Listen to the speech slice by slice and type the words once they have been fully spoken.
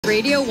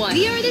Radio 1.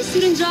 We are the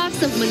student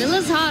jocks of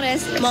Manila's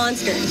hottest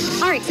Monster.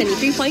 RX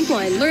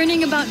 93.1.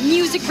 Learning about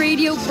music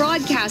radio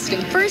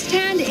broadcasting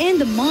firsthand in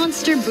the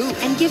Monster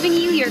booth and giving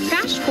you your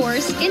crash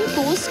course in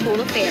full school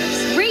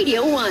affairs.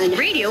 Radio 1.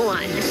 Radio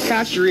 1.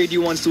 Catch the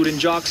Radio 1 student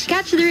jocks.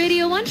 Catch the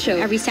Radio 1 show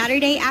every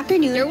Saturday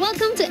afternoon. You're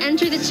welcome to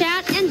enter the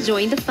chat and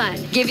join the fun.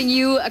 Giving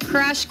you a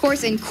crash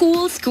course in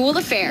cool school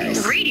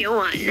affairs. Radio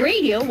 1.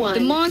 Radio 1.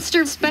 The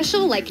Monster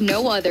special like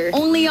no other.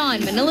 Only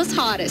on Manila's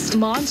hottest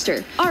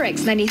Monster.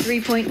 RX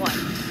 93.1. It's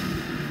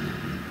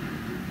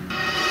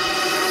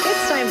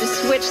time to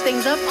switch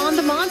things up on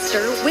the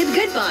Monster with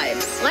good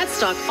vibes. Let's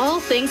talk all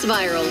things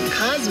viral,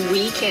 cause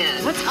we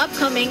can. What's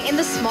upcoming in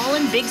the small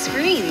and big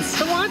screens?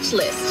 The watch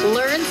list.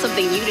 Learn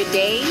something new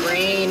today.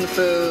 Brain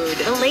food.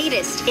 The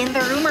latest in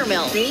the rumor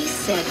mill. They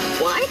said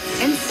what?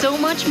 And so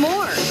much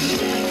more.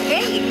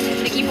 Hey,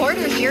 Nikki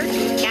Porter here.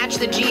 Catch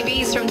the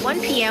GVs from 1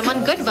 p.m.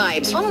 on Good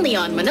Vibes, only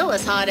on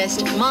Manila's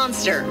hottest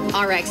Monster.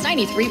 RX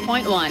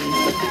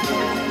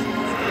 93.1.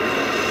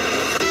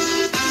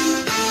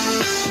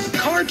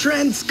 Car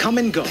trends come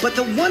and go, but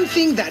the one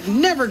thing that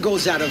never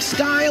goes out of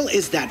style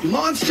is that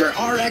Monster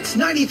RX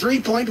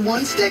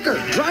 93.1 sticker.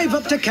 Drive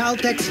up to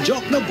Caltex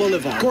Jokno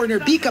Boulevard, corner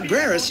B.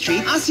 Cabrera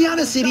Street,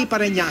 Asiana City,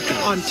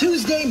 Parañaque, on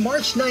Tuesday,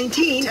 March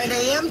 19, 10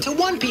 a.m. to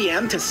 1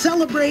 p.m. to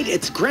celebrate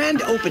its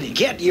grand opening.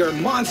 Get your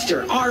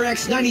Monster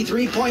RX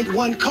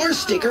 93.1 car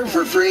sticker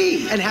for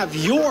free and have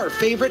your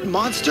favorite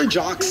Monster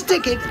jock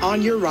stick it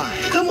on your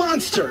ride. The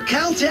Monster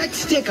Caltex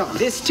Stick-On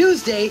this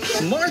Tuesday,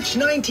 March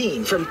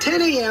 19 from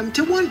 10 a.m.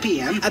 to 1 p.m.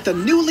 at the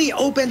newly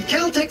opened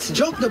Caltex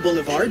Jokno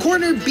Boulevard,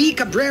 corner B.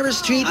 Cabrera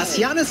Street,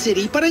 Asiana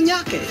City,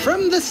 Parañaque.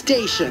 From the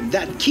station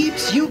that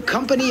keeps you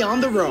company on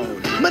the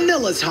road,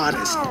 Manila's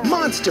hottest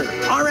Monster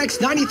RX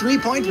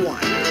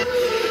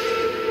 93.1.